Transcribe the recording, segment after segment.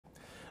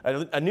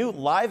A new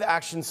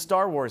live-action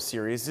Star Wars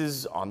series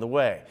is on the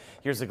way.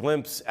 Here's a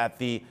glimpse at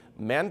the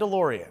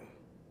Mandalorian.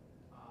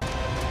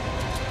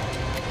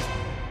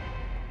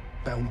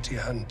 Bounty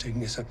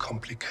hunting is a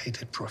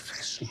complicated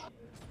profession.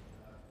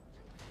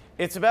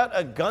 It's about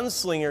a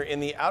gunslinger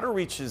in the outer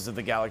reaches of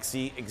the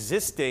galaxy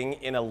existing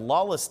in a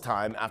lawless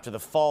time after the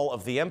fall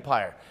of the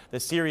Empire. The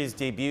series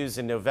debuts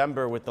in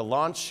November with the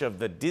launch of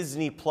the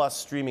Disney Plus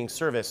streaming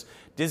service.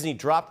 Disney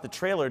dropped the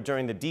trailer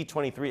during the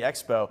D23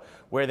 Expo,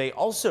 where they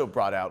also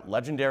brought out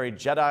legendary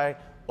Jedi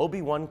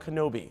Obi-Wan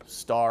Kenobi.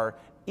 Star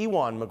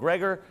Ewan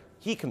McGregor,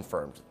 he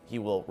confirmed he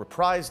will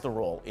reprise the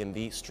role in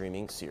the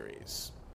streaming series.